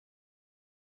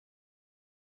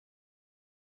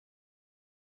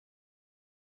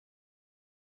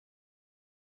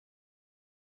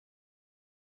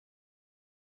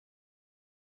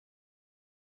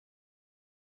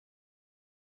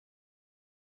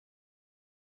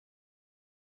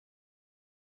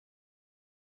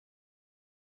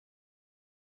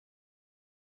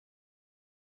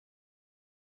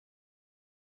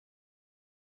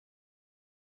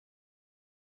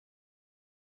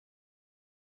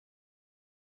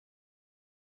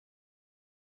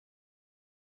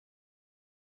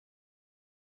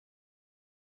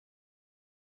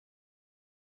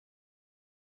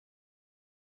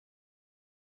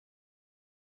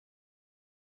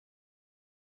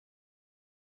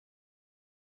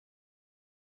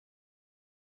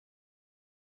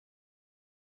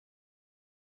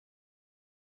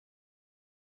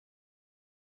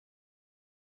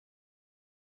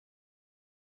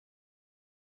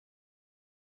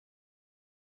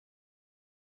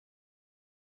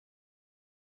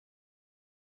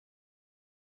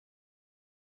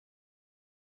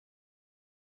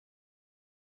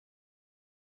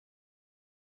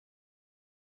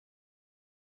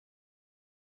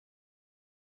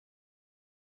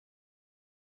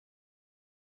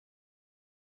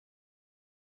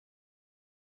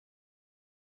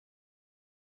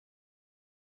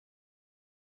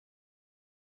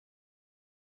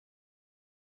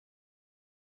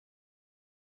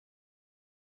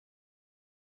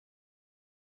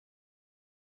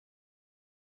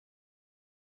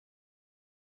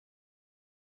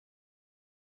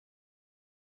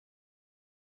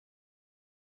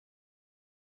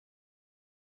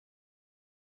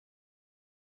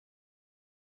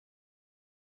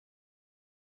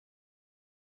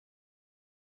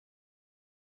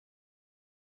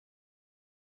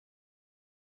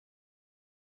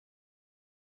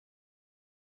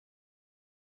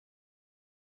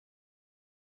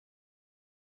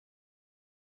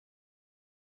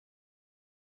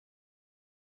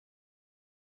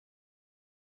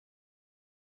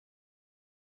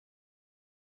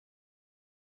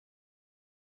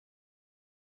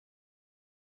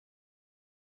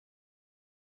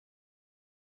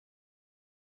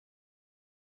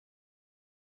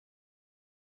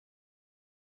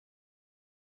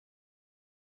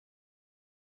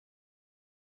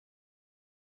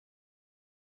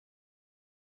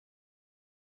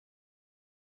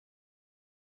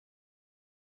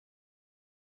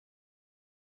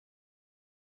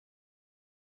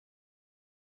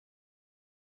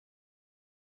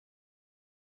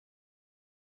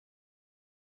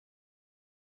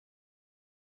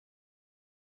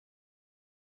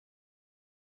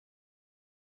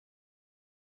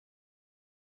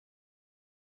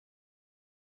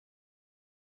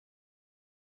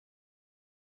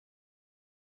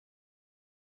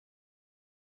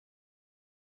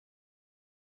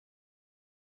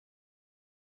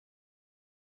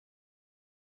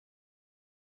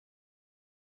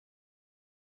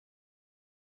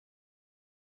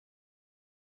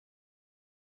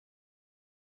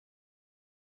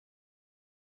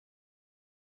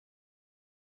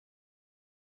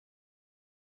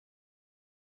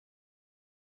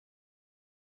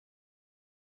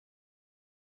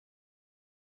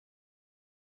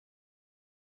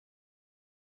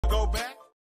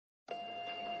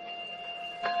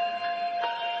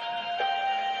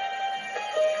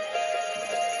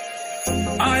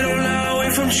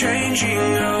from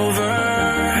changing over.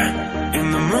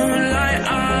 In the moonlight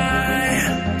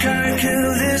I can't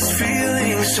kill this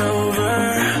feeling sober,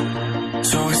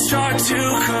 so I start to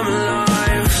come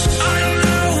alive. I don't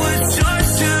know what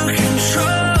starts to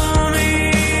control me.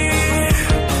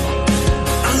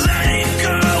 I let it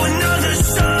go, another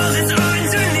soul that's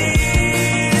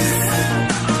underneath.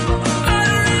 I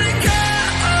don't really care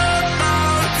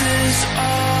about this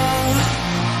all.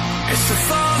 It's the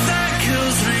fall that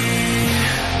kills me.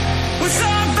 With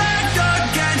our back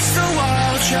against the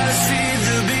wall, just feed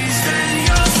the beast and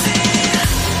you'll see.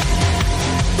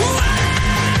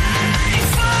 Wait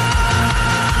for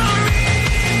me.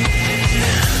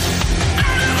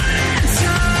 I'm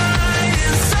tied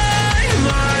inside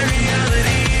my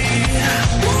reality.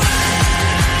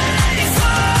 Wait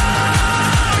for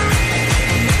me.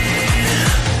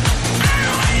 And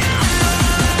wait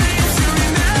to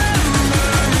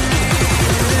remember me.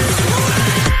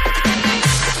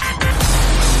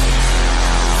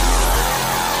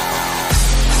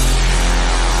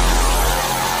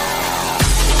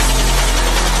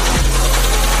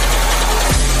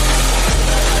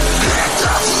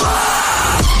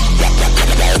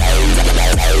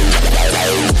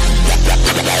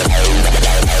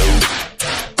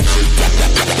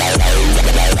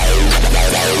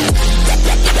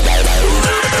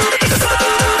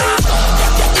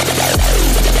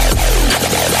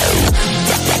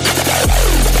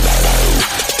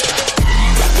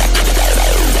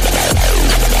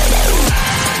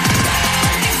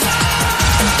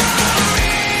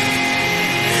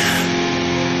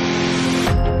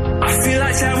 I feel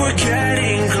like that we're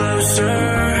getting closer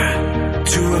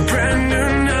to a brand new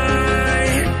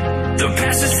night. The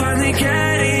past is finally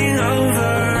getting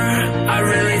over. I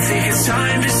really think it's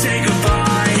time to say goodbye.